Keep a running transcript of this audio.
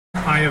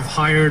I have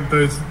hired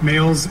both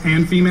males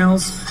and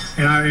females,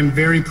 and I am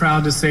very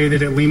proud to say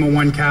that at Lima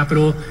One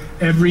Capital,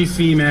 every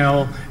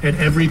female at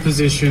every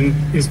position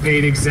is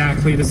paid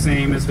exactly the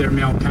same as their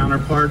male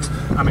counterparts.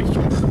 I'm a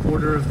huge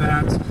supporter of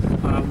that.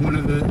 One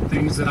of the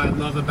things that I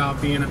love about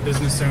being a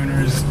business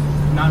owner is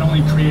not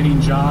only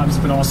creating jobs,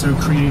 but also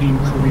creating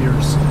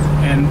careers.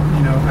 And,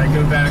 you know, I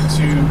go back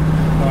to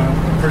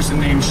a person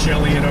named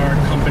Shelly at our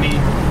company.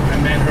 I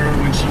met her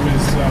when she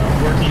was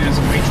working as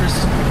a waitress,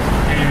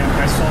 and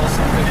I saw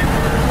something in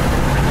her.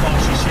 I thought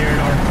she shared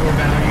our core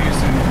values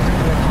and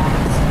core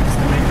competencies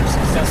to make her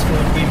successful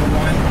at Lima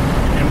One,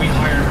 and we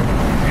hired her.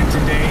 And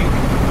today,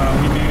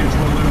 we manage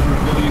well over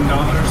 $1 billion,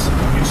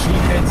 and she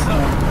heads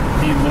up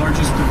the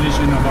largest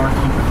division of our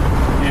company.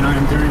 And I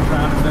am very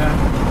proud of that,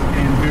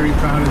 and very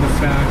proud of the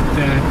fact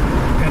that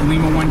at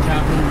Lima One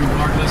Capital,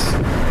 regardless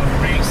of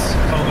race,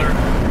 color,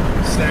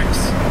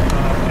 sex,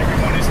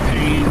 everyone is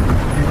paid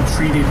and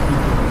treated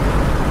equally.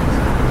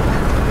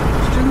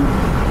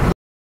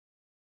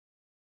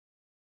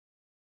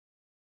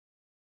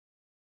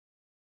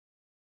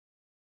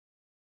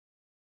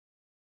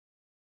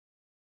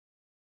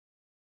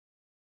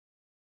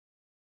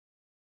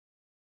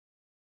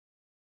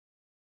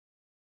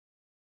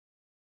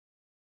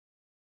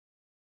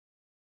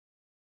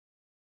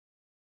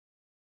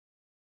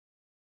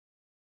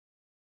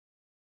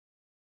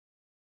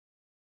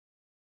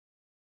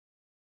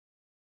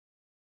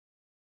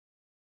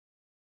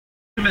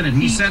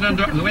 He said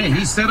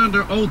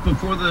under oath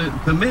before the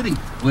committee.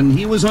 When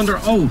he was under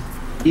oath,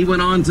 he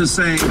went on to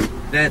say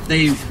that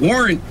they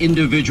weren't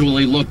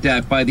individually looked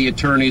at by the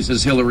attorneys,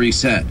 as Hillary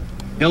said.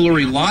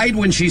 Hillary lied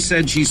when she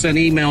said she sent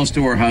emails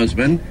to her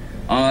husband.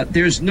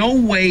 There's no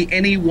way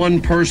any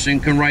one person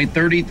can write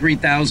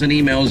 33,000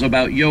 emails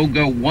about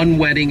yoga, one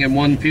wedding, and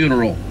one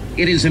funeral.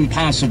 It is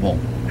impossible.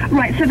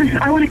 Right, so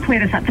I want to clear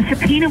this up. The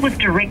subpoena was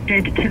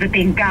directed to the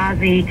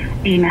Benghazi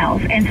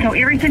emails, and so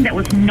everything that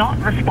was not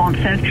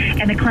responsive,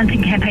 and the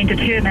Clinton campaign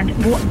determined,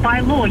 by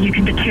law you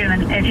can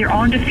determine as your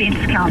own defense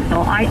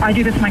counsel. I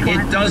do this with my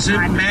clients. It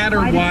doesn't matter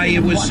why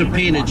it was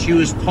subpoenaed. She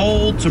was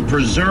told to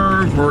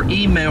preserve her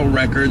email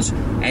records,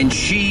 and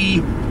she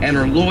and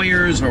her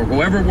lawyers or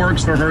whoever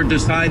works for her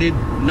decided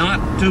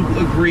not to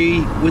agree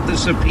with the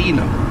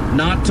subpoena,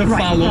 not to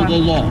follow the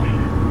law.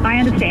 I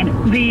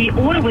understand. The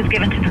order was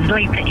given to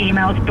delete the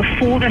emails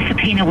before the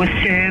subpoena was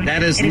served.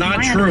 That is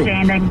not true.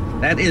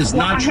 That is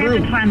not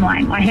true.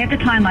 I have the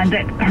timeline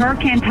that her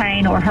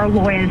campaign or her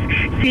lawyers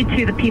said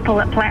to the people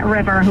at Platte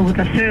River who were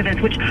the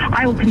servers, which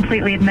I will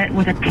completely admit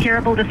was a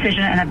terrible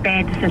decision and a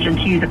bad decision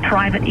to use a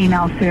private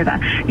email server.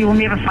 You will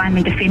never find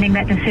me defending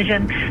that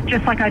decision,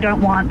 just like I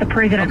don't want the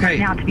president right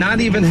now to be...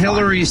 Not even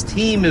Hillary's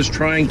team is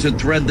trying to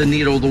thread the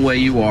needle the way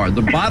you are.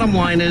 The bottom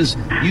line is,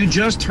 you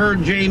just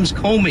heard James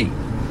Comey.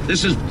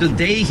 This is the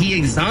day he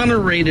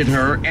exonerated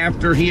her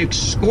after he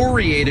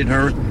excoriated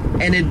her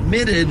and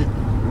admitted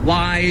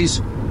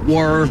lies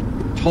were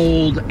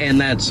told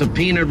and that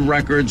subpoenaed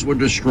records were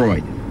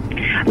destroyed.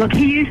 Look,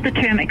 he used the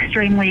term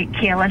extremely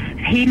careless.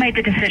 He made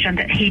the decision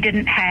that he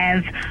didn't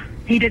have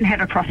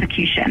a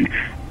prosecution.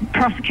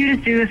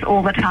 Prosecutors do this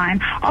all the time.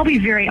 I'll be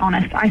very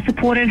honest. I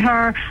supported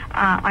her.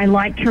 I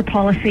liked her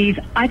policies.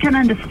 I can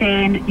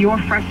understand your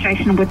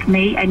frustration with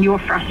me and your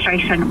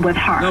frustration with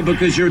her. No,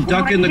 because you're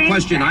ducking the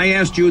question. I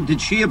asked you, did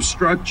she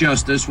obstruct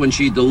justice when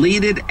she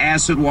deleted,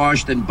 acid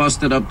washed, and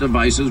busted up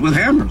devices with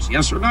hammers?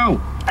 Yes or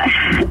no?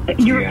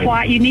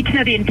 You need to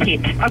know the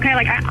intent. Okay,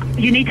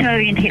 you need to know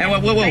the intent.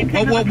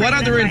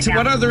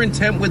 What other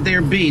intent would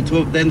there be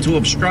than to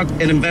obstruct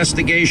an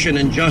investigation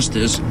and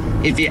justice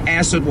if you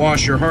acid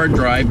wash your hard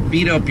drive,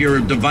 beat up your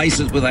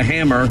devices with a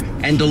hammer,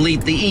 and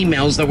delete the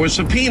emails that were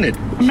subpoenaed?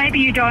 Maybe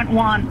you don't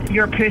want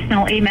your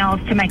personal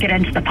emails to make it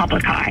into the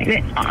public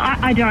eye.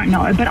 I don't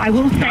know, but I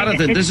will say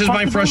Jonathan, this is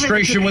my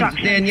frustration with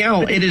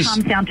Danielle. It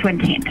comes down to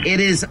intent.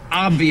 It is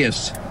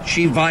obvious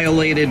she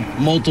violated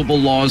multiple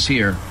laws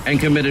here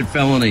and committed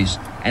felonies.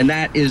 And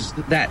that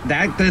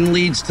then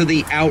leads to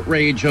the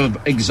outrage of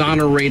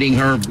exonerating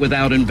her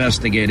without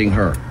investigating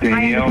her.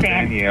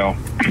 Danielle.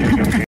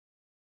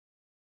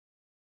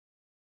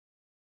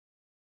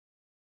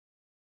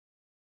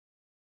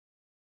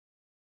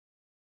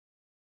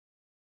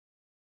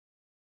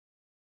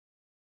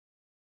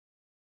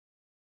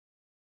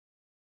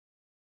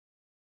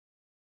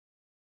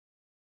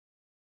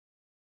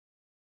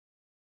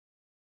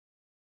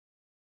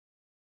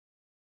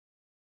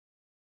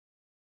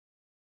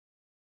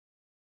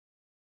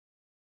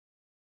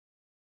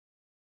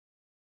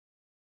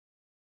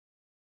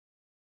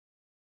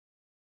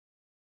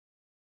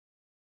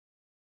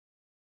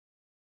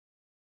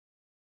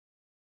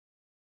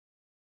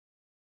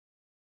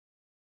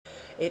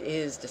 It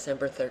is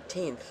December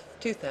 13th,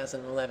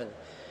 2011,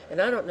 and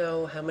I don't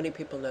know how many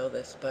people know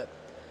this, but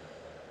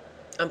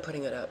I'm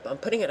putting it up. I'm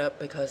putting it up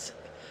because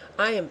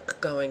I am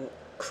going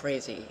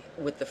crazy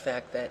with the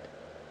fact that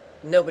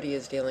nobody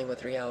is dealing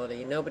with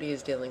reality. Nobody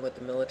is dealing with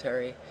the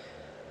military.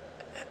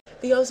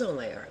 The ozone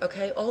layer,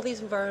 okay? All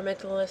these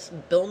environmentalists,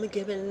 Bill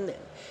McKibben, and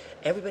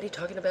everybody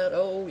talking about,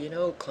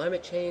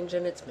 climate change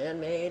and it's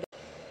man-made.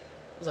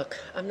 Look,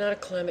 I'm not a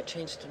climate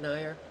change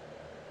denier,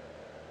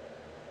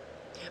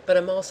 but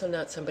I'm also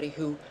not somebody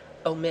who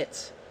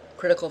omits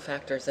critical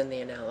factors in the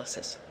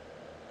analysis.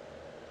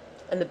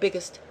 And the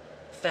biggest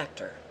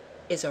factor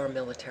is our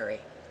military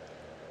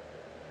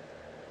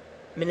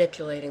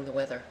manipulating the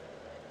weather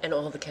and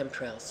all the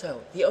chemtrails.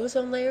 So, the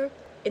ozone layer,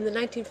 in the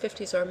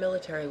 1950s, our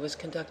military was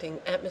conducting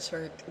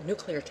atmospheric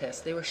nuclear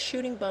tests. They were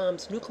shooting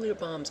bombs, nuclear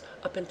bombs,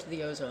 up into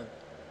the ozone,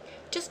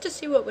 just to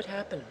see what would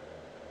happen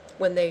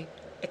when they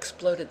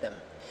exploded them.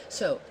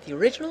 So, the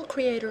original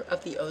creator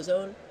of the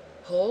ozone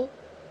hole,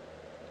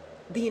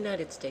 the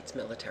United States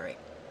military.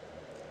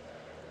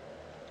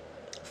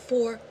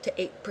 4 to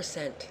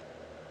 8%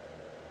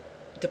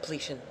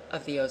 depletion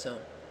of the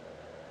ozone.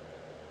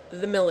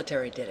 The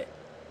military did it.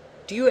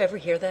 Do you ever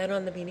hear that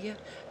on the media?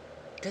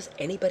 Does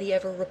anybody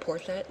ever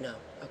report that? No.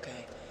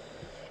 Okay.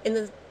 In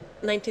the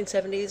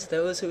 1970s,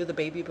 those who are the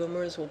baby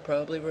boomers will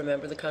probably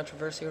remember the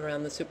controversy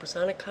around the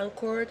supersonic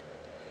Concorde,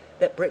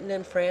 that Britain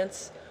and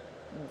France,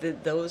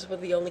 those were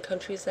the only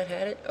countries that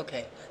had it.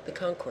 Okay, the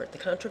Concorde, the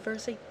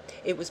controversy,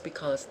 it was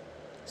because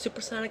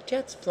supersonic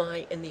jets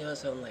fly in the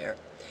ozone layer,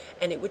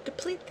 and it would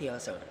deplete the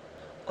ozone.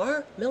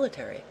 Our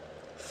military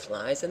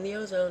flies in the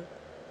ozone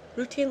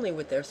routinely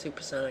with their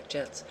supersonic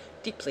jets,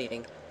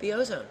 depleting the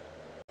ozone.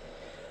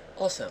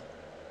 Also,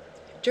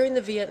 during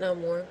the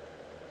Vietnam War,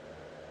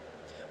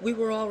 we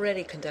were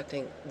already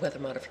conducting weather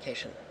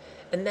modification,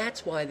 and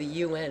that's why the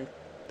UN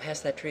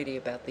passed that treaty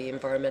about the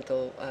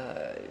environmental,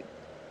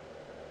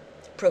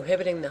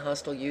 prohibiting the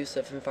hostile use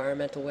of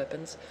environmental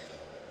weapons.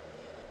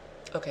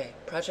 Okay,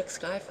 Project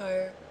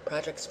Skyfire,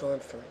 Project Storm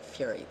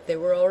Fury. They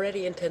were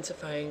already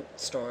intensifying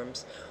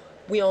storms.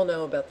 We all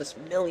know about this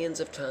millions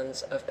of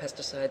tons of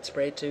pesticides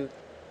sprayed to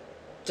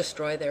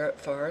destroy their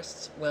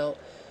forests. Well,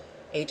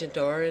 Agent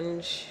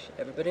Orange,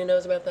 everybody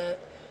knows about that.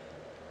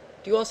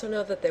 Do you also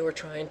know that they were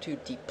trying to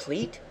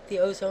deplete the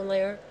ozone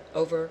layer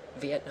over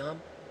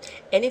Vietnam?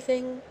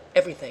 Anything,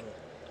 everything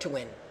to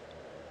win.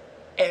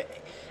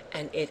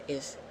 And it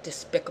is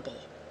despicable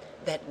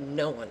that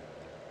no one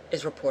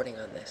is reporting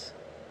on this.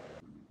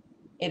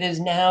 It is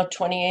now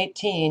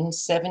 2018,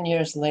 7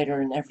 years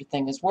later, and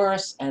everything is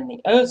worse, and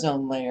the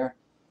ozone layer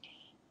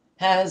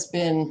has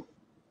been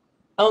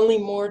only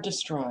more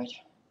destroyed.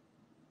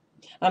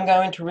 I'm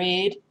going to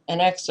read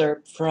an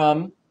excerpt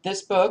from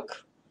this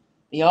book,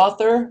 the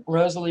author,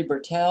 Rosalie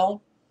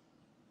Bertell,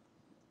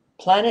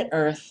 Planet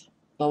Earth,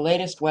 The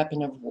Latest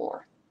Weapon of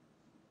War.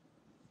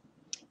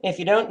 If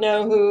you don't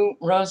know who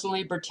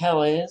Rosalie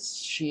Bertell is,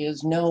 she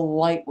is no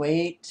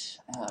lightweight.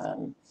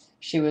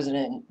 She was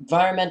an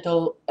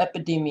environmental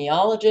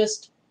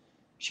epidemiologist.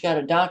 She got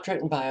a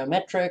doctorate in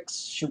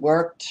biometrics. She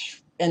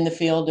worked in the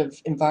field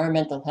of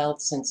environmental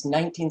health since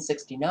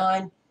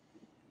 1969.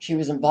 She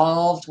was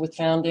involved with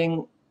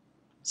founding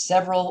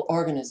several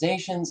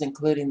organizations,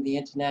 including the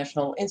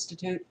International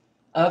Institute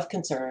of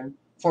Concern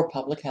for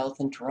Public Health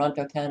in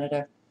Toronto,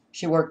 Canada.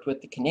 She worked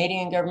with the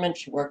Canadian government.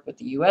 She worked with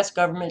the US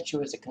government. She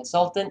was a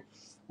consultant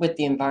with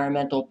the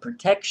Environmental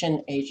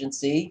Protection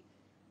Agency.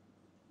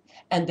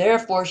 And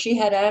therefore, she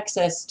had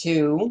access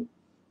to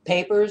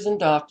papers and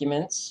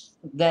documents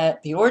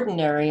that the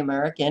ordinary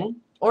American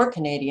or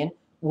Canadian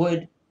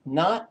would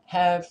not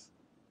have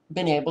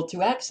been able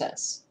to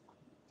access.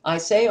 I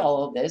say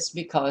all of this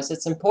because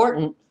it's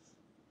important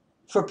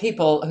for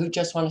people who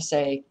just want to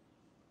say,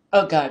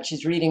 oh God,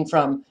 she's reading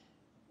from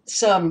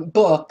some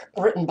book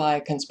written by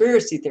a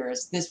conspiracy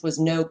theorist. This was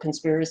no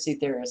conspiracy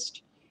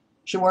theorist.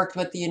 She worked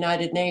with the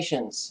United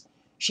Nations.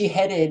 She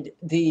headed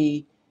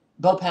the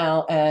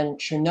Bhopal and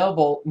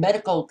Chernobyl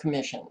medical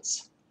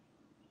commissions.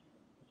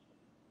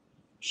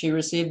 She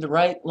received the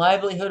Right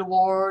Livelihood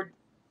Award,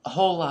 a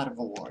whole lot of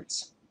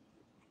awards.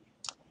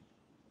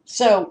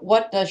 So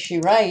what does she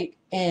write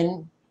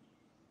in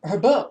her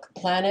book,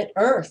 Planet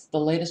Earth, The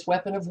Latest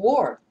Weapon of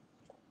War?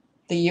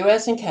 The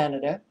US and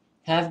Canada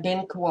have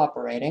been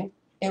cooperating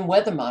in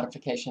weather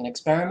modification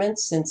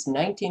experiments since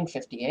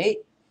 1958.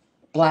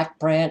 Black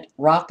Brant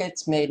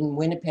rockets made in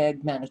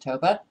Winnipeg,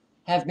 Manitoba,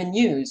 have been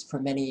used for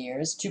many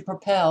years to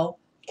propel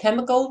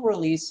chemical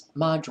release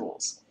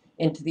modules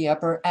into the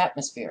upper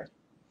atmosphere.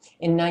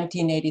 In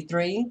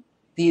 1983,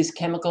 these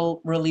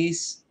chemical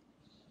release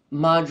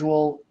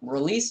module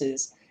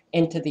releases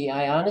into the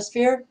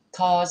ionosphere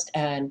caused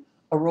an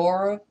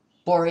aurora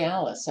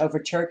borealis over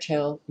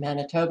Churchill,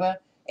 Manitoba.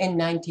 In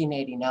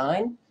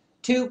 1989,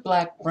 2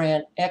 Black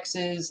Brant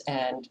X's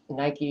and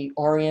Nike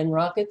Orion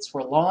rockets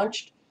were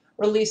launched,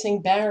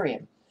 releasing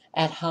barium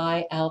at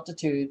high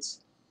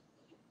altitudes,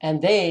 and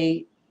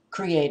they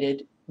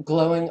created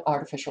glowing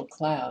artificial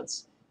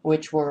clouds,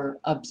 which were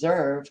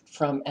observed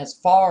from as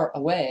far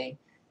away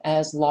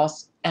as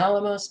Los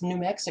Alamos, New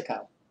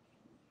Mexico.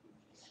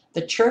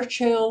 The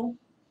Churchill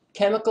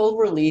Chemical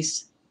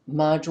Release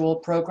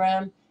Module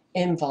Program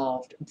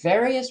involved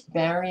various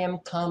barium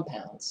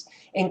compounds,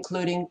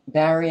 including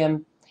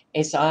barium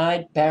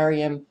azide,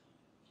 barium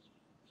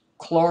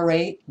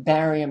chlorate,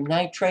 barium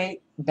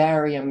nitrate,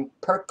 barium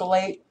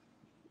perchlorate,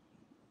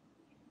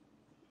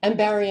 and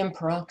barium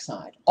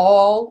peroxide.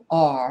 All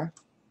are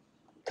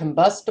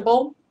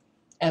combustible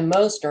and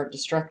most are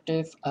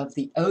destructive of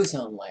the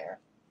ozone layer.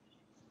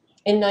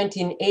 In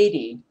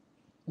 1980,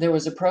 there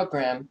was a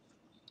program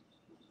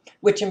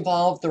which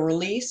involved the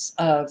release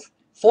of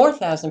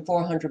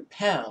 4,400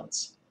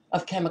 pounds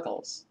of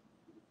chemicals,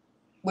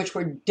 which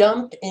were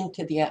dumped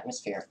into the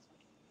atmosphere,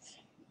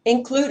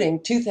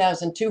 including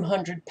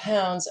 2,200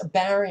 pounds of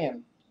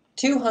barium,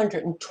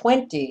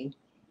 220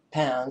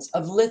 pounds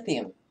of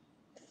lithium.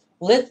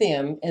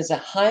 Lithium is a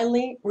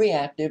highly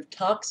reactive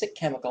toxic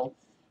chemical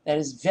that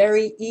is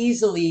very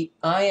easily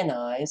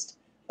ionized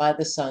by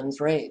the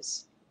sun's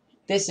rays.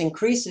 This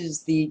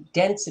increases the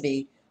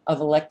density of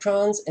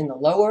electrons in the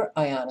lower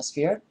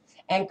ionosphere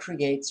and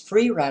creates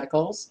free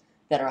radicals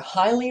that are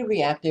highly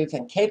reactive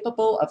and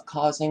capable of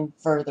causing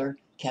further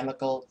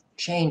chemical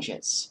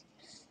changes.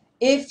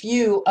 If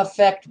you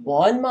affect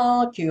one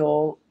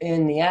molecule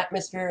in the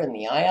atmosphere, in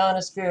the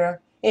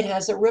ionosphere, it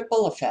has a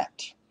ripple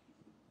effect.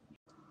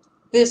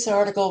 This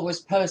article was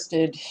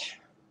posted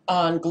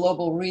on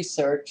Global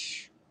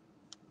Research,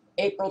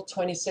 April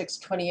 26,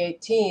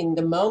 2018.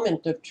 The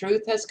moment of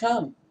truth has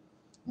come.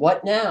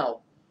 What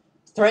now?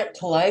 Threat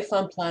to life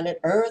on planet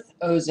Earth,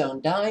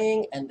 ozone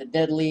dying, and the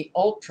deadly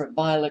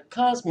ultraviolet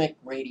cosmic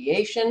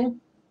radiation.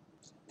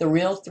 The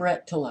real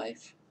threat to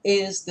life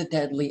is the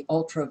deadly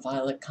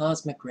ultraviolet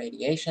cosmic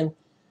radiation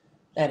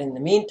that in the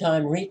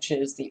meantime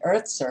reaches the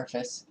Earth's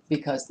surface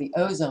because the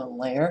ozone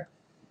layer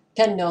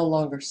can no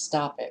longer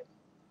stop it.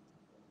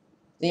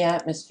 The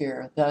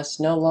atmosphere thus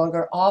no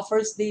longer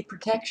offers the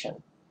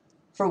protection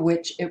for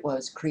which it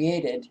was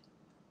created.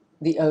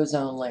 The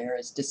ozone layer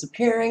is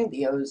disappearing.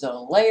 The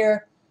ozone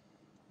layer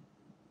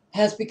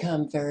has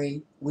become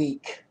very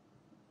weak.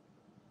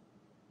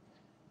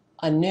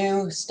 A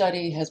new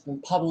study has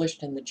been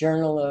published in the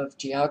Journal of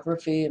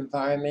Geography,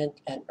 Environment,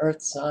 and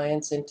Earth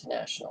Science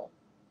International.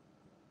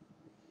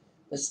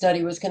 The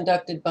study was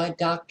conducted by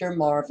Dr.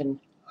 Marvin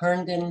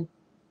Herndon,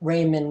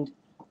 Raymond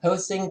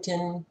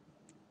Hosington,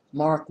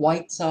 Mark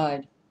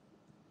Whiteside,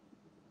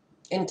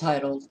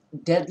 entitled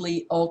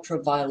Deadly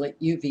Ultraviolet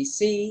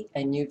UVC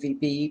and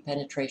UVB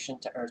Penetration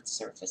to Earth's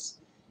Surface,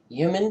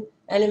 Human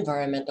and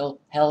Environmental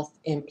Health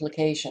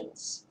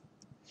Implications.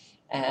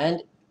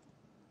 And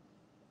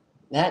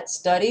that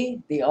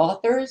study, the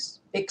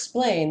authors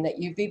explain that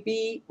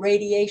UVB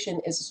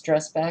radiation is a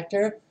stress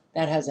factor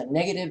that has a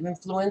negative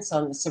influence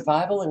on the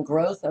survival and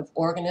growth of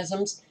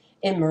organisms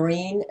in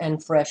marine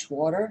and fresh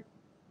water.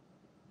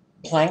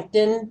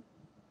 Plankton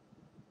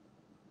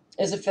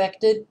is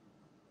affected,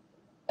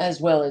 as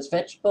well as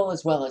vegetable,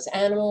 as well as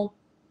animal.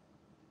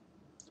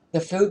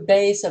 The food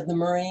base of the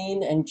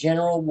marine and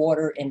general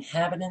water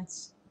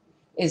inhabitants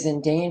is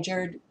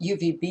endangered.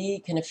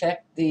 UVB can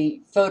affect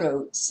the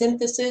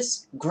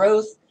photosynthesis,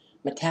 growth,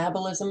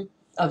 metabolism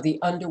of the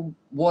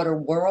underwater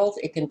world.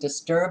 It can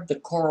disturb the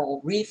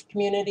coral reef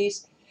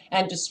communities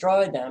and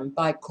destroy them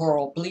by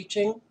coral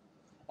bleaching,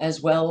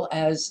 as well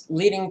as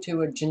leading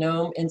to a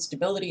genome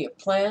instability of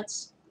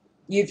plants.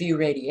 UV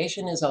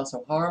radiation is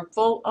also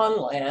harmful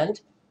on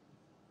land.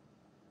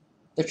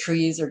 The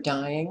trees are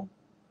dying.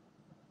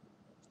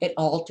 It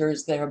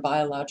alters their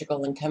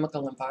biological and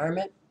chemical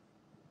environment.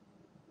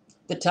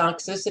 The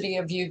toxicity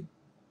of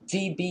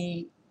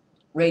UVB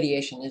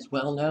radiation is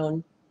well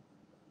known,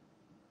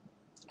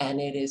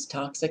 and it is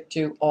toxic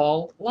to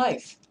all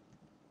life.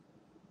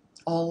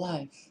 All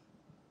life.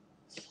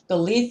 The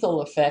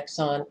lethal effects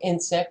on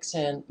insects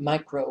and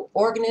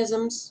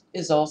microorganisms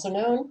is also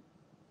known.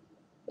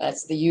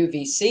 That's the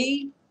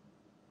UVC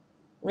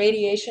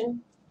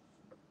radiation.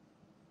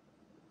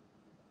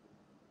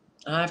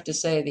 I have to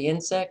say, the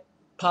insect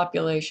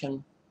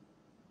population,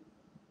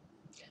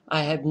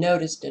 I have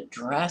noticed a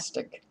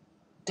drastic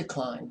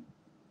decline.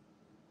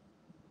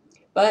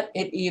 But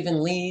it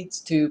even leads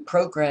to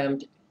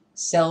programmed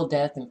cell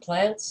death in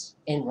plants.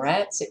 In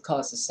rats, it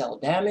causes cell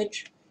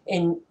damage.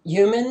 In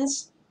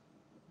humans,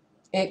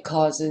 it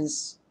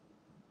causes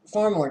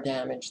far more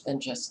damage than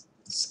just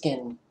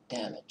skin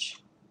damage.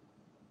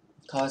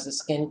 It causes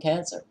skin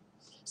cancer.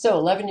 So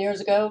 11 years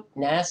ago,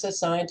 NASA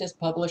scientists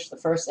published the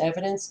first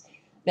evidence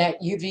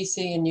that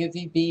UVC and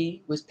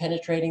UVB was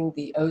penetrating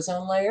the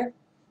ozone layer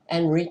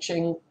and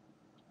reaching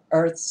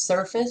Earth's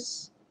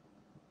surface.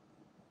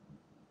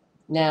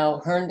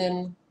 Now,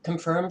 Herndon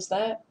confirms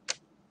that.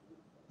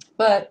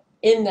 But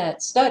in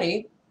that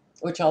study,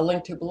 which I'll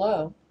link to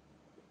below,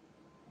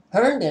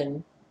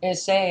 Herndon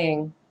is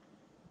saying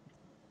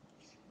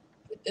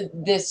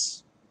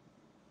this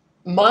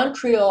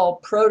Montreal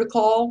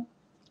Protocol,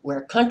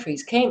 where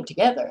countries came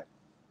together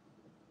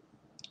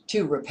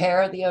to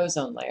repair the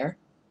ozone layer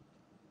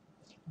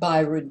by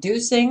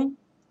reducing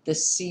the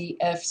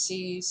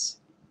CFCs,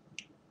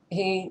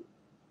 he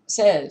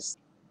says,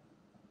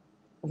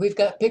 we've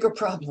got bigger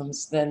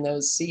problems than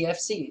those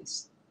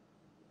CFCs.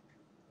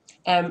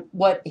 And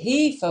what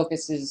he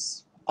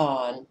focuses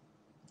on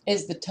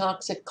is the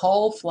toxic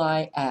coal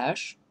fly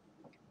ash,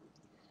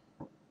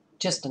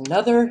 just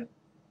another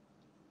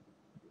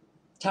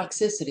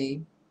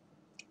toxicity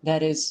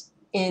that is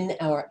in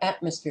our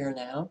atmosphere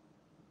now,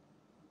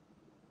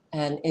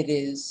 and it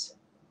is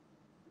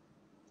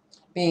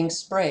being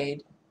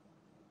sprayed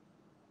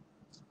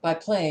by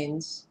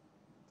planes,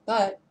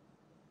 but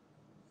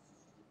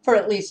for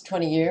at least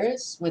 20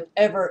 years, with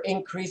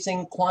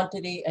ever-increasing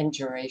quantity and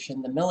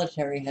duration, the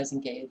military has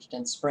engaged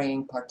in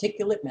spraying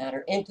particulate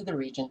matter into the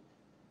region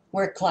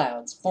where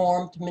clouds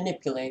form to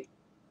manipulate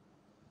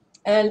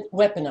and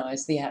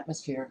weaponize the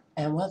atmosphere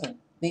and weather.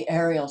 The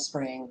aerial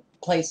spraying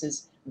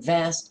places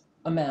vast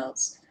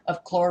amounts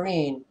of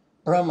chlorine,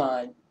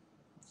 bromine,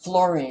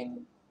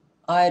 fluorine,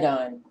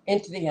 iodine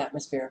into the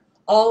atmosphere,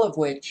 all of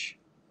which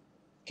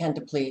can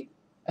deplete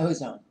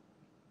ozone.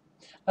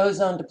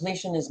 Ozone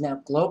depletion is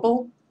now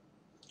global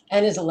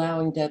and is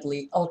allowing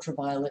deadly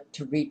ultraviolet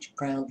to reach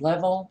ground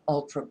level.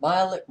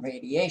 Ultraviolet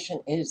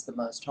radiation is the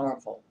most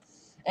harmful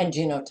and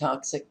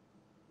genotoxic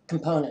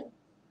component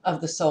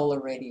of the solar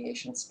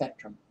radiation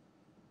spectrum.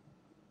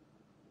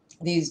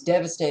 These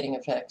devastating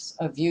effects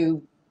of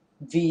UV,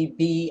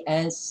 B,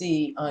 and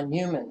C on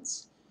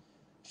humans,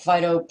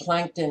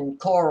 phytoplankton,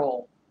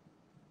 coral,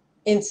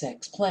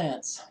 insects,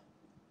 plants.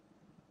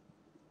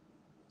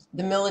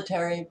 The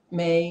military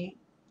may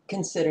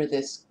consider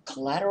this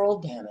collateral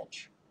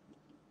damage,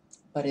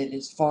 but it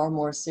is far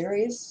more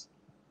serious,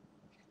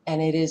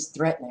 and it is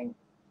threatening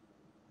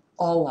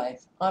all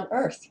life on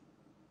Earth.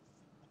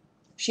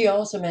 She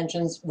also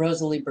mentions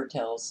Rosalie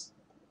Bertell's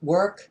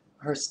work,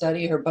 her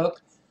study, her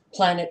book,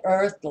 Planet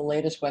Earth, the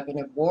Latest Weapon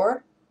of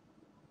War.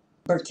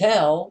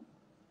 Bertell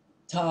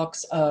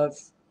talks of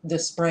the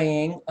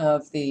spraying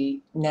of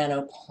the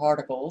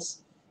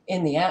nanoparticles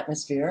in the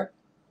atmosphere,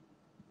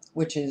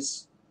 which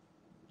is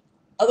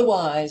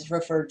otherwise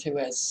referred to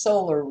as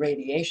solar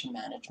radiation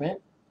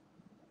management,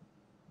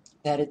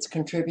 that it's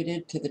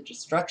contributed to the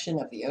destruction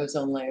of the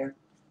ozone layer,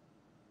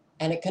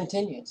 and it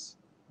continues.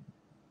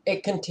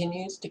 It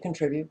continues to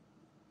contribute.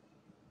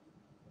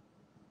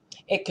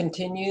 It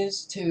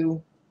continues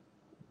to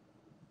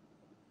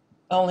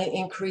only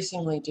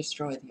increasingly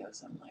destroy the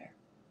ozone layer.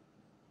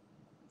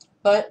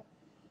 But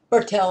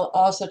Bertell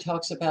also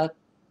talks about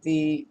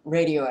the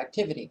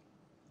radioactivity.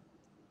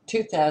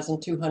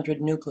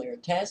 2,200 nuclear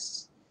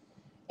tests,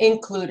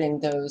 including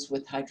those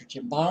with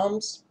hydrogen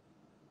bombs.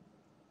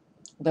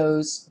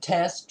 Those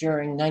tests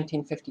during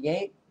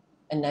 1958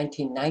 and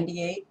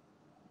 1998,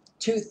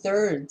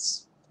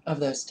 2/3 of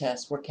those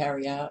tests were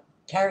carried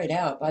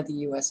out by the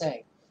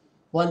USA,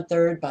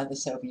 1/3 by the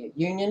Soviet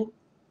Union.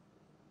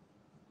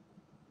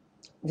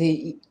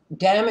 The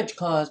damage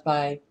caused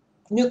by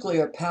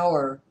nuclear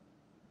power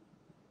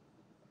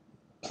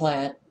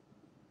plant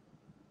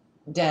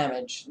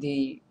damage,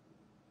 the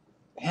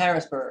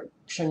Harrisburg,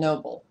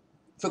 Chernobyl,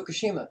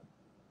 Fukushima.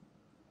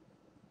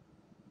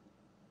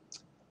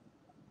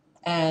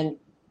 And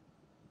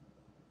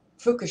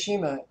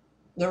Fukushima,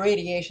 the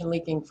radiation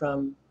leaking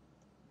from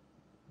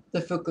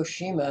the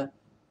Fukushima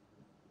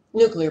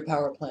nuclear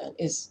power plant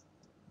is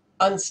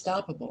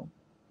unstoppable,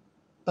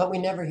 but we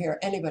never hear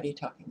anybody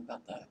talking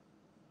about that.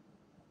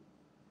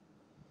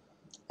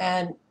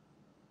 And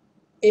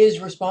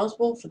is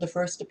responsible for the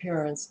first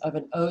appearance of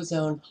an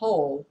ozone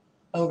hole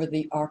over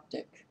the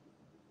Arctic.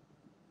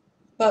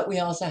 But we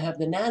also have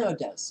the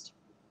nanodust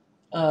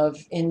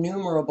of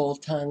innumerable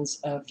tons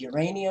of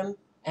uranium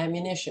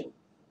ammunition,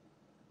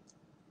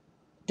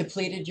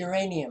 depleted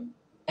uranium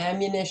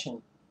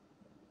ammunition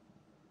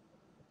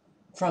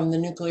from the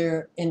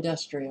nuclear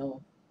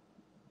industrial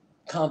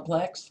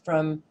complex,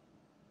 from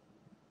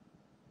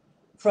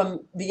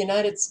the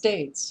United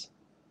States,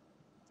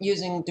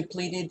 using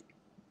depleted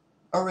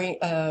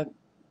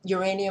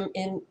uranium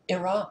in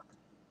Iraq.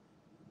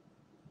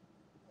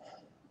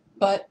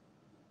 But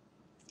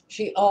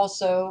she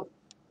also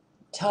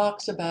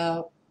talks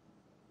about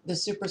the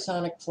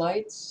supersonic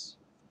flights,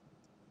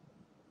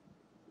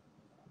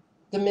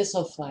 the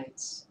missile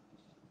flights,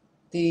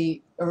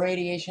 the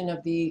irradiation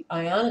of the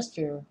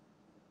ionosphere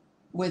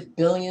with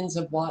billions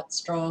of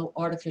watt-strong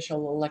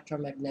artificial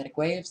electromagnetic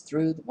waves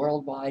through the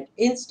worldwide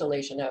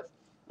installation of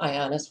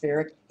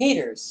ionospheric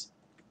heaters,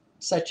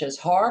 such as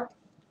HAARP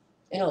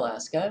in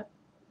Alaska.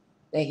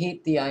 They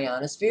heat the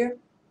ionosphere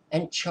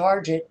and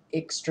charge it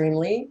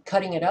extremely,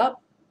 cutting it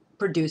up,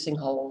 producing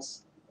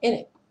holes in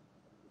it.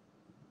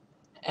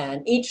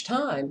 And each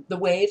time the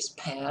waves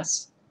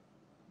pass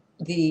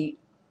the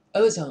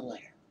ozone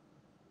layer.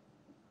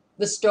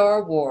 The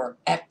Star War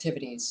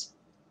activities,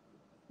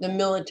 the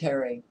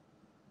military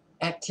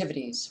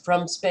activities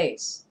from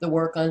space, the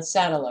work on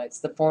satellites,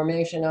 the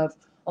formation of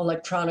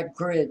electronic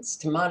grids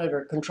to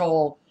monitor,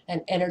 control,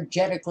 and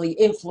energetically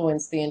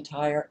influence the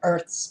entire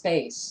Earth's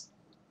space.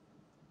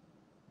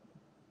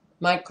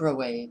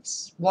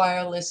 Microwaves,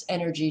 wireless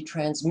energy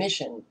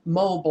transmission,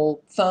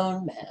 mobile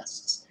phone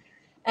masts,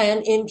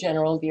 and in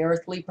general, the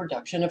earthly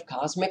production of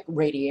cosmic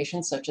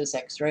radiation such as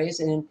X-rays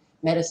in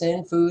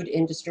medicine, food,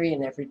 industry,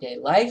 and everyday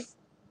life,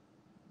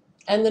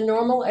 and the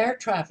normal air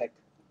traffic.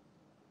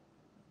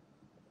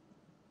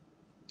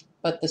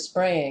 But the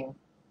spraying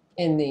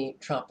in the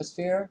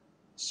troposphere,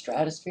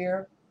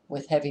 stratosphere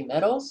with heavy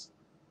metals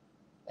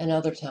and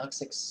other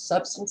toxic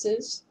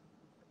substances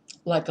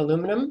like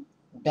aluminum,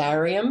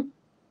 barium,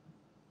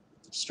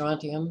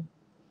 strontium,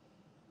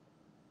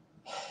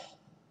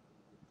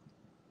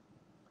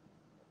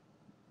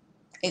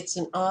 It's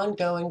an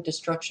ongoing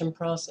destruction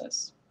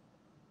process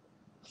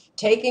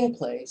taking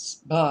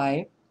place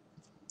by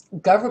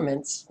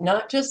governments,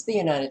 not just the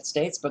United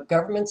States, but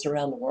governments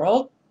around the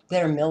world,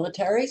 their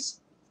militaries.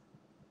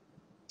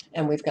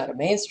 And we've got a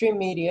mainstream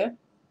media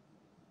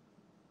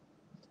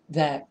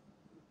that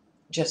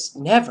just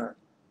never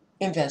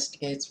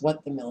investigates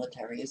what the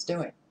military is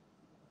doing.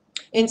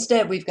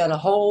 Instead, we've got a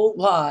whole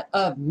lot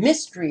of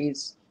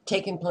mysteries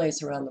taking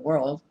place around the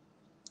world,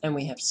 and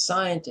we have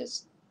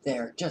scientists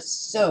there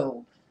just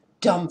so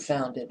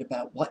dumbfounded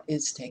about what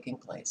is taking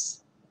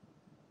place.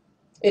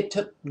 It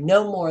took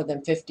no more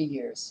than 50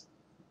 years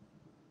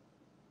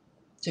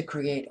to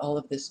create all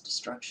of this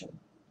destruction.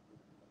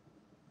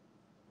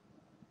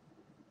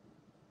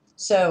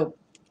 So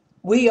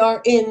we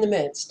are in the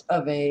midst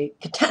of a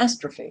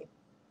catastrophe.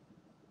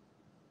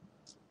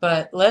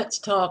 But let's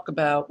talk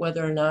about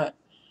whether or not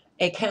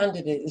a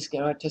candidate is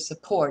going to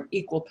support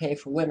equal pay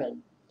for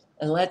women.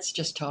 And let's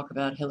just talk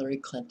about Hillary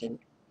Clinton.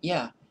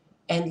 Yeah,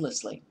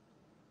 endlessly.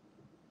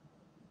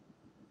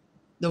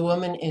 The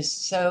woman is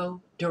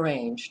so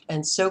deranged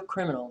and so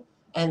criminal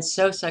and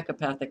so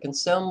psychopathic and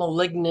so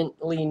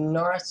malignantly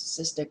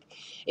narcissistic,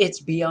 it's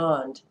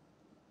beyond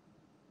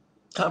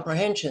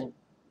comprehension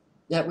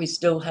that we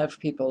still have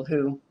people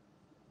who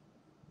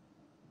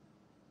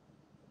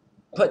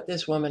put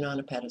this woman on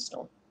a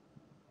pedestal.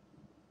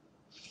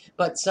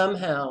 But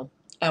somehow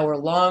our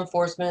law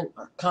enforcement,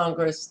 our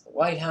Congress, the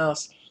White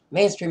House,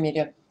 mainstream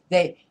media,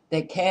 they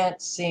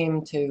can't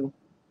seem to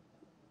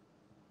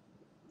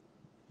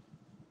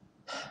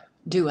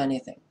do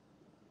anything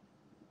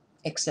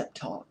except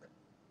talk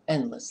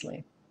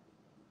endlessly.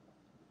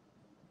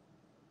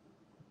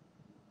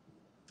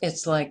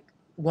 It's like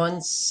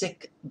one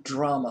sick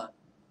drama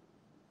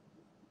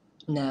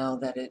now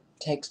that it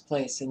takes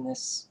place in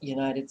this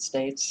United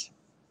States.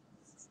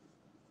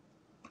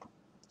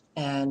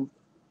 And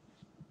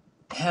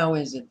how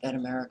is it that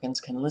Americans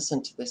can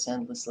listen to this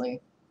endlessly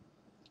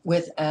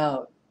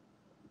without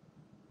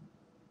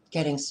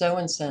getting so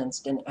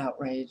incensed and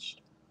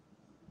outraged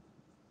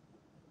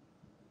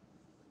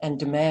and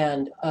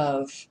demand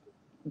of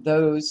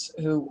those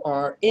who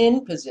are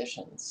in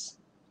positions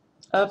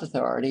of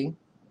authority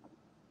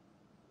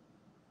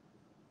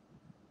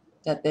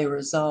that they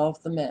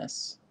resolve the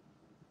mess?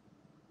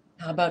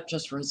 How about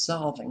just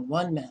resolving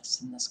one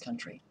mess in this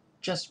country?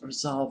 Just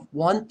resolve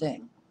one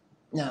thing.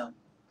 No,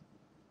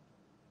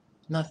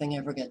 nothing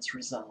ever gets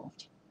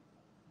resolved.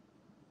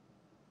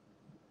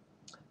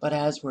 But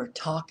as we're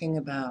talking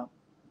about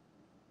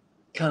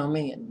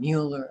Comey and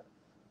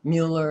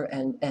Mueller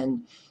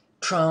and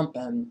Trump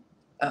and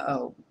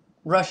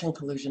Russian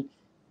collusion,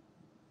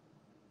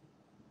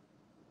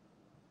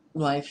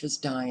 life is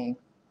dying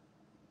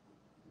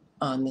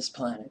on this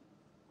planet.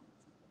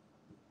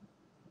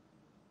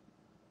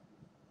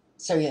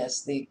 So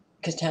yes, the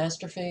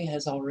catastrophe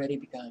has already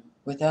begun.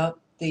 Without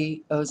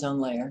the ozone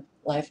layer,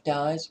 life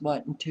dies,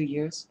 what, in 2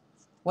 years?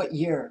 What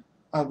year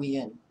are we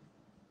in?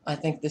 I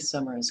think this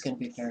summer is going to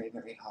be very,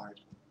 very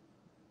hard.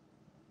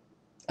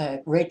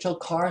 Rachel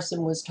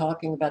Carson was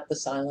talking about the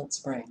silent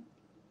spring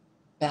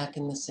back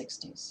in the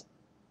 60s.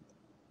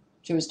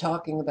 She was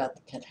talking about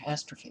the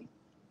catastrophe.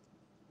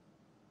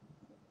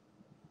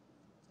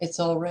 It's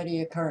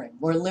already occurring.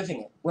 We're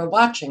living it. We're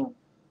watching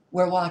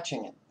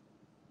it.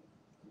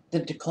 The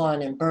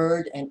decline in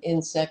bird and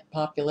insect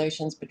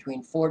populations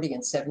between 40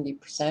 and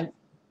 70%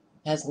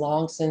 has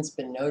long since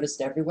been noticed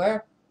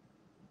everywhere,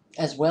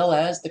 as well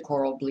as the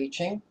coral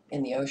bleaching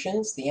in the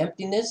oceans, the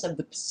emptiness of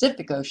the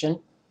Pacific Ocean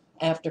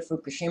after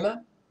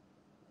Fukushima,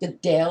 the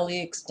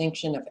daily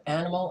extinction of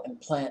animal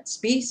and plant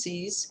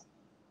species,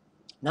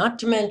 not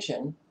to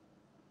mention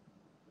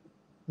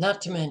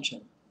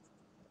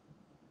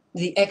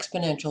the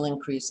exponential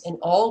increase in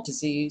all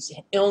disease,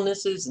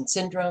 illnesses, and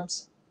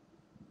syndromes.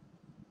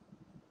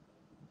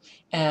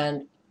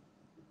 And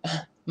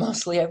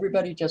mostly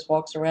everybody just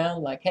walks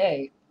around like,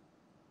 hey,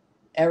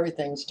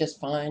 everything's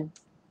just fine.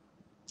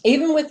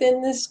 Even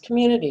within this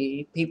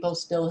community, people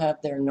still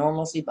have their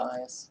normalcy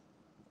bias.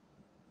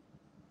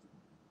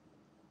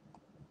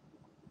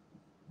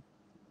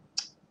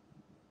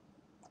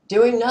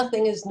 Doing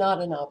nothing is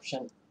not an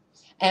option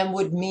and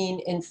would mean,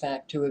 in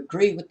fact, to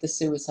agree with the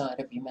suicide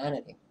of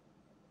humanity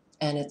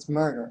and its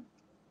murder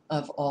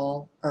of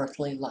all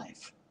earthly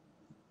life.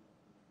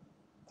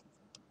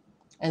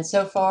 And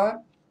so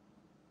far,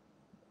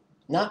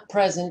 not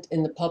present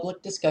in the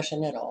public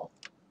discussion at all,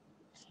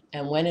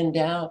 and when in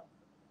doubt,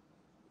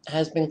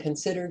 has been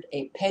considered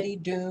a petty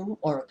doom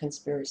or a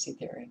conspiracy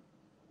theory.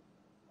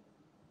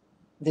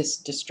 This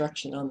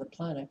destruction on the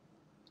planet.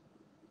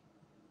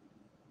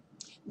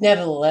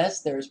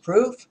 Nevertheless, there is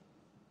proof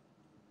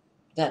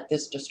that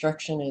this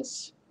destruction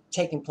is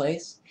taking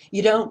place.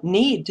 You don't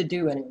need to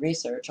do any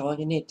research. All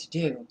you need to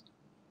do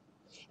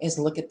is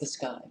look at the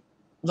sky,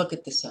 look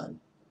at the sun,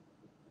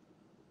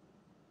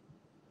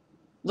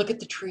 look at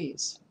the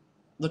trees,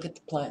 look at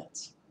the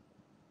plants,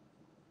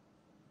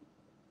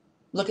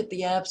 look at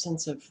the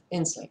absence of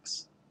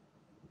insects.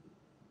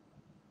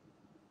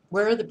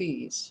 Where are the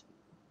bees?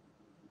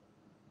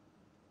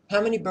 How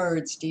many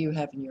birds do you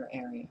have in your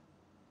area?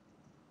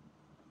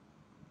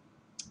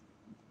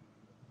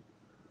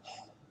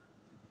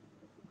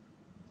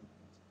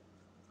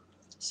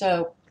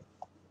 So,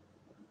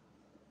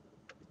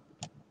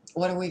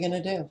 what are we going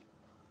to do?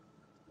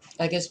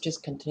 I guess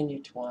just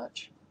continue to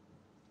watch.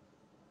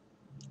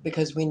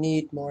 Because we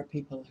need more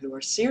people who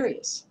are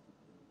serious,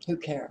 who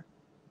care,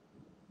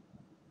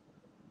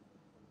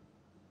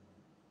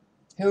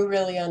 who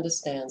really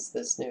understands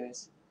this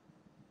news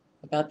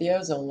about the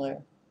ozone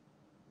layer,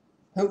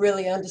 who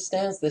really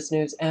understands this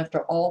news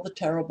after all the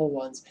terrible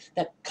ones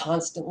that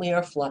constantly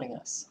are flooding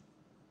us,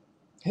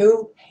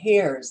 who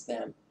hears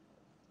them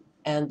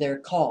and their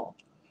call,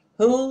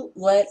 who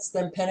lets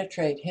them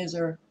penetrate his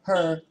or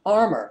her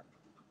armor,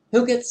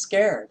 who gets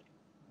scared,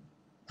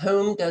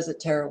 whom does it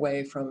tear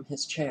away from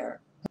his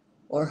chair,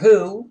 or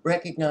who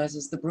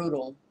recognizes the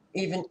brutal,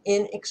 even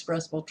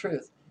inexpressible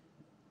truth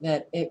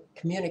that it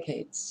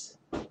communicates,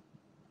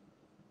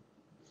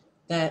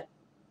 that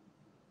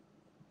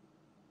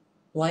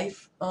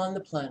life on the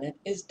planet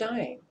is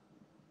dying.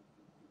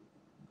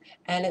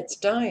 And it's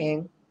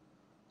dying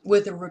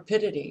with a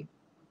rapidity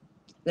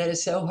that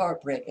is so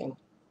heartbreaking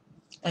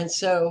and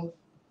so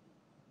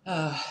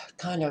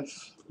kind of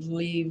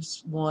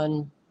leaves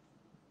one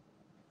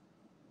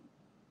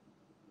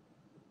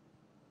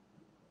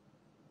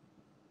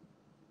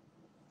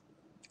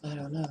I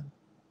don't know.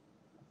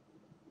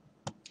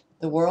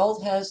 The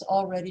world has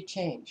already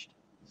changed.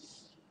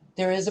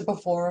 There is a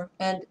before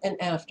and an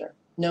after.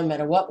 No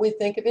matter what we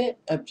think of it,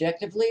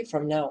 objectively,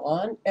 from now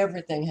on,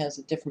 everything has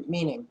a different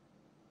meaning.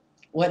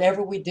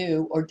 Whatever we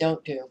do or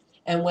don't do,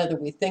 and whether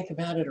we think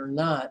about it or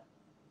not,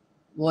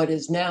 what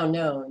is now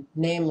known,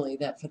 namely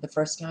that for the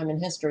first time in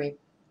history,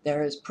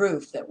 there is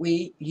proof that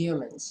we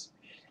humans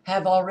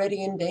have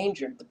already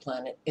endangered the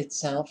planet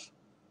itself,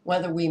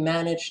 whether we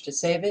manage to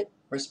save it,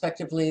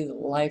 respectively, the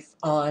life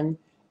on,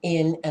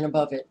 in, and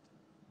above it,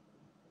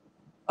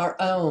 our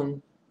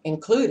own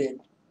included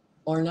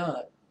or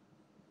not.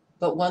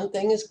 But one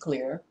thing is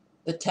clear,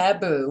 the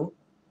taboo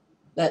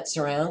that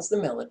surrounds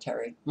the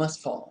military must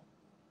fall.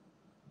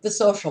 The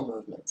social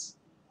movements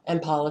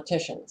and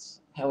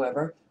politicians,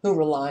 however, who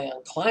rely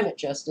on climate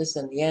justice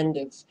and the end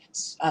of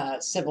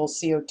civil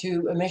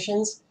CO2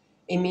 emissions,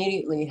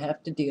 immediately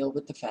have to deal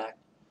with the fact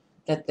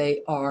that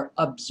they are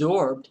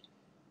absorbed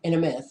in a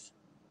myth,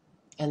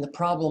 and the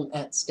problem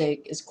at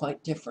stake is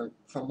quite different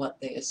from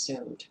what they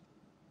assumed.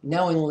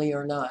 Knowingly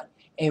or not,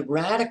 a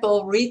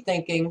radical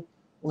rethinking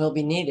will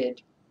be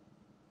needed.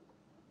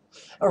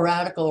 A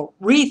radical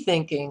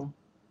rethinking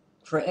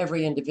for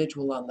every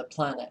individual on the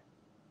planet.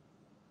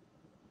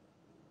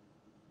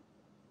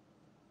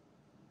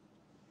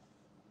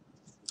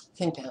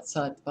 Think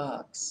outside the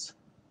box.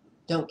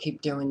 Don't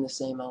keep doing the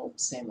same old,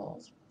 same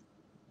old.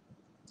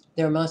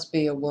 There must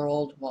be a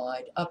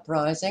worldwide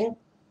uprising,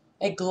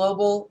 a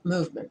global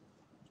movement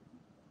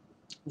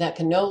that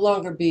can no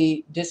longer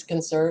be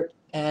disconcerted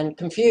and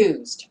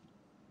confused.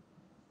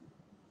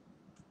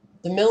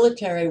 The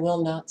military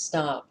will not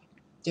stop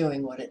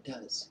doing what it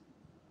does.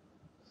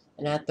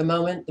 And at the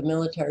moment, the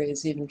military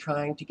is even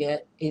trying to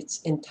get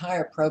its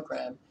entire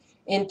program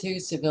into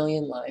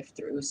civilian life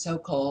through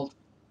so-called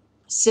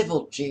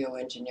civil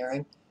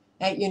geoengineering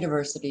at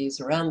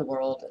universities around the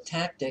world, a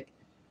tactic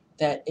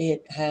that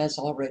it has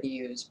already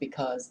used,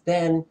 because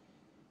then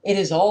it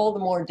is all the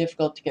more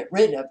difficult to get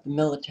rid of the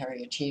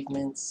military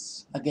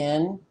achievements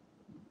again.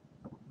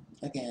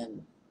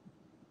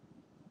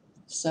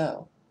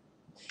 So,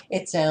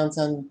 it sounds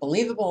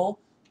unbelievable,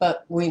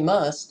 but we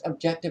must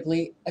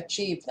objectively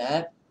achieve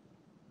that.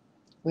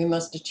 We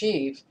must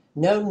achieve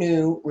no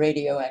new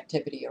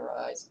radioactivity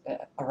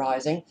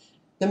arising,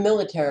 the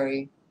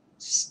military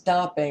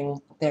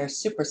stopping their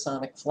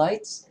supersonic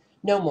flights,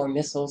 no more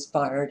missiles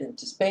fired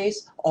into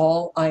space,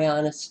 all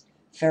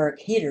ionospheric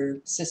heater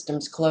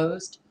systems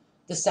closed,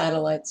 the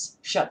satellites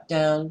shut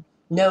down,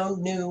 no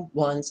new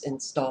ones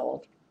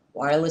installed.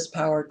 Wireless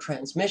power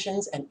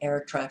transmissions and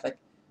air traffic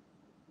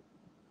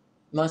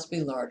must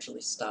be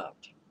largely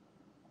stopped.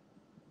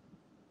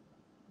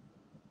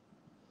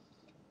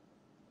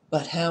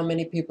 But how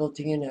many people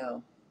do you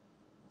know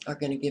are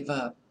going to give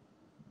up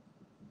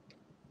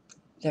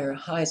their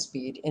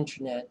high-speed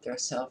internet, their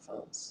cell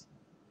phones?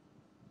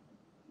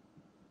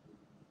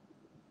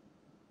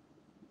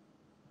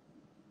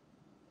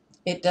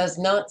 It does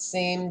not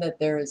seem that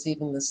there is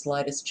even the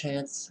slightest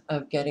chance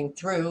of getting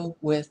through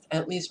with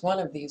at least one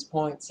of these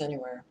points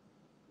anywhere.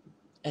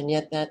 And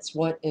yet that's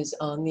what is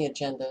on the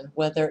agenda,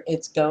 whether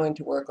it's going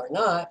to work or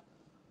not,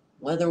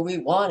 whether we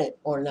want it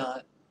or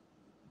not.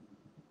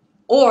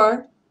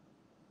 Or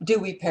do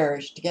we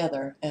perish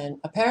together? And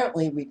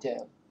apparently we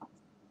do.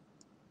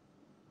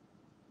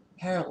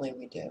 Apparently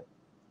we do.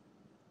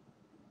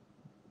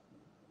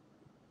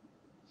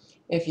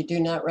 If you do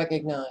not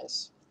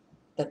recognize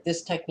that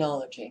this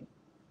technology,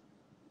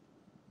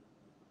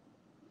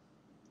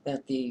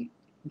 that the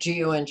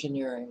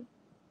geoengineering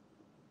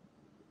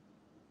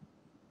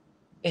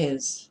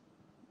is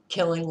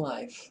killing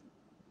life,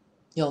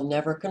 you'll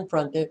never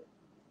confront it,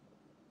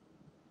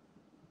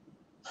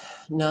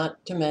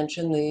 not to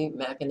mention the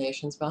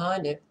machinations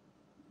behind it.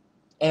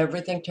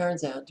 Everything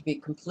turns out to be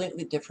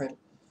completely different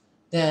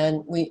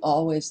than we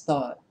always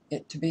thought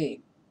it to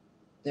be.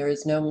 There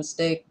is no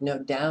mistake, no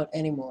doubt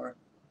anymore.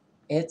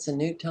 It's a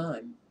new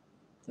time.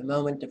 The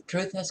moment of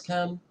truth has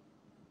come.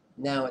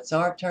 Now it's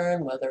our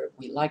turn, whether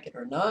we like it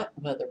or not,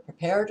 whether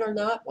prepared or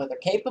not, whether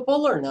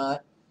capable or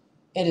not.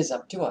 It is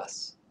up to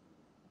us,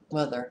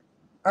 whether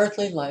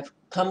earthly life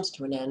comes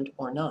to an end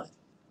or not.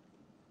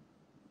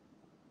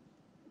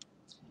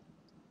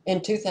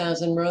 In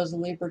 2000,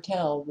 Rosalie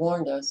Bertell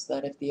warned us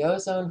that if the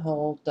ozone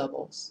hole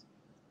doubles,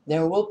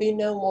 there will be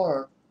no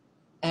more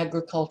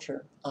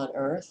agriculture on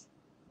Earth.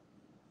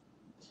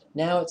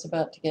 Now it's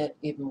about to get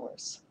even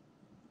worse.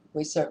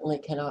 We certainly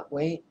cannot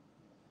wait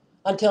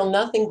until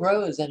nothing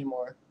grows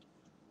anymore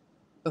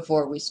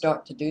before we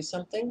start to do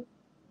something.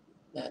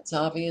 That's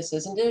obvious,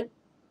 isn't it?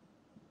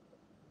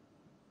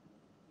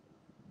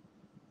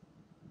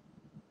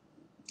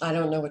 I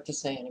don't know what to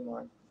say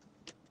anymore.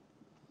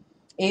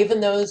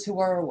 Even those who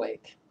are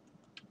awake.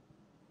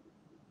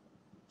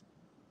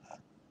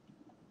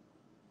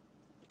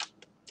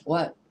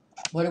 What?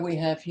 What do we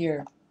have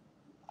here?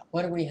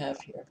 What do we have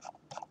here?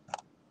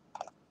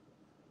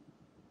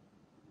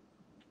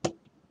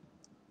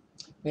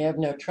 We have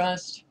no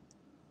trust.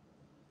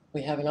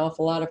 We have an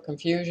awful lot of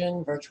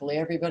confusion. Virtually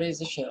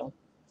everybody's a shill,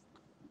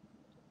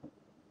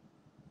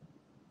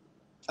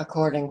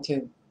 according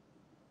to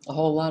a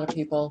whole lot of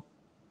people.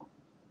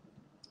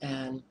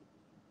 And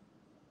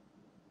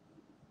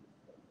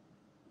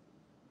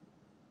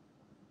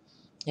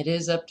it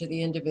is up to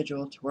the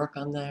individual to work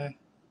on their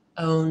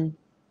own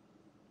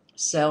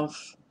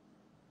self,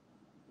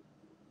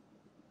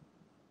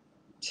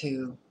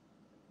 to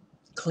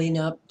clean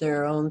up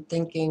their own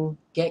thinking,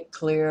 get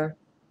clear.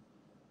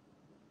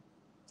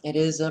 It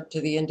is up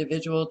to the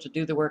individual to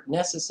do the work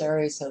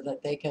necessary so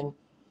that they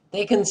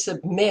can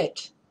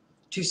submit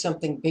to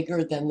something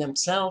bigger than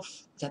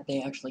themselves, that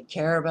they actually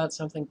care about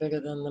something bigger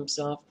than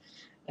themselves,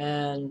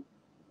 and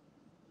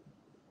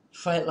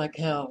fight like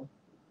hell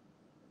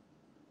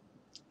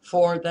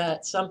for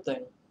that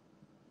something.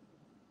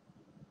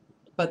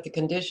 But the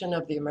condition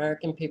of the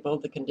American people,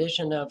 the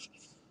condition of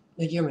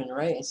the human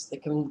race, the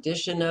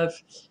condition of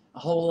a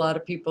whole lot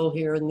of people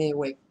here in the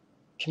awake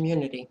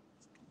community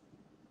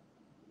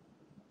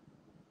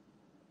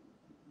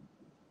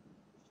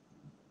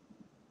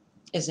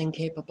is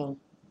incapable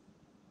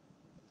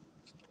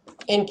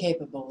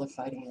of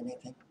fighting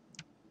anything.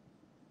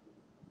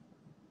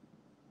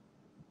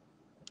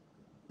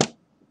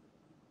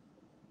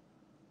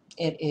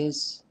 It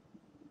is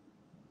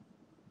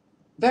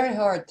very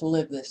hard to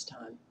live this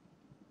time,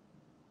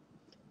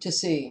 to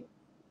see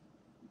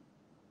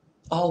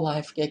all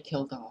life get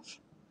killed off.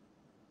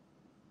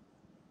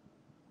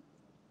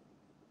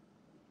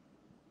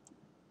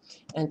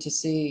 And to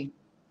see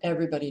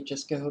everybody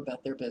just go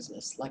about their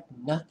business like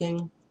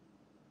nothing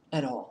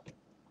at all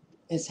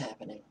is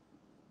happening.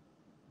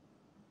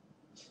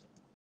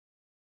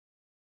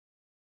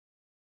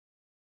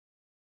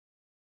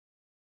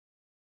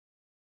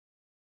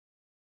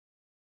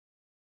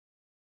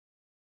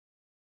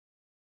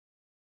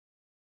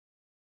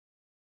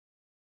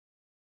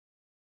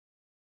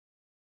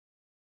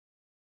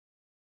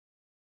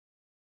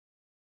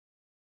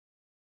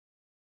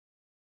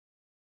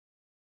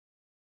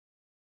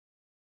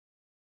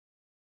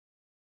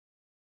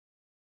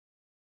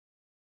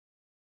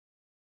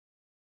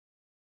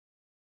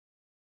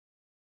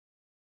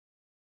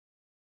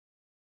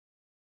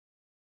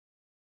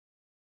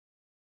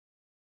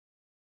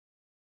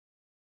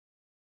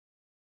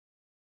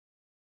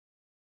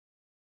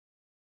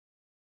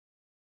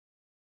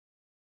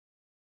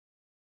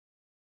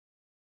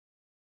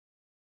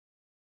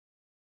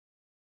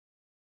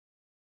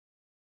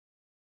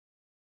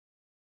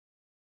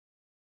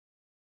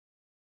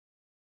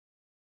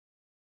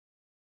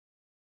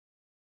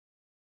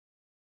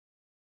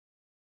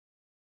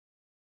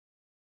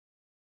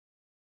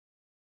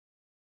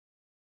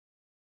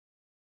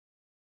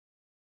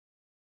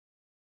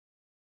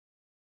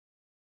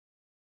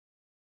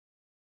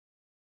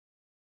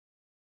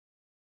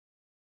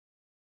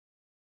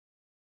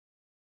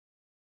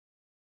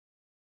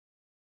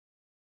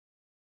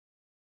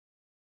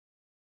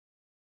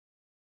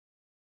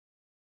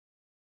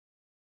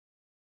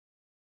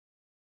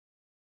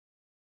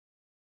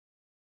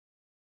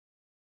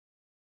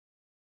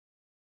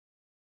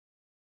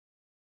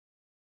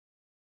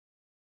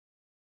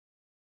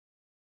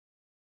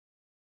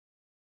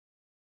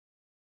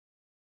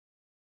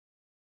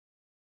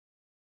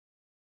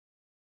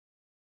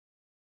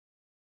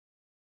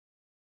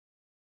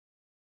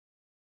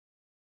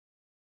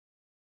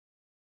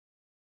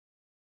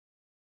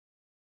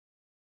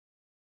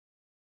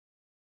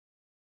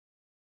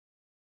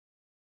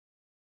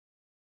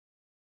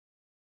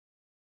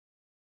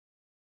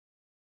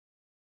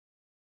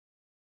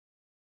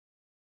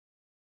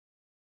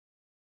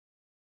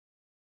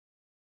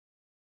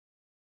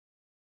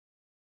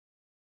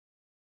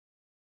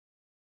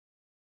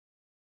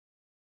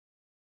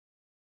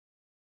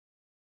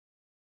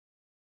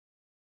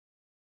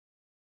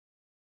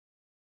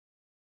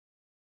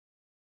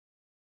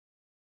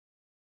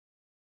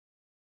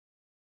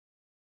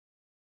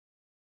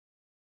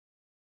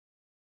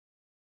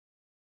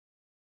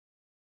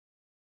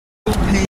 pay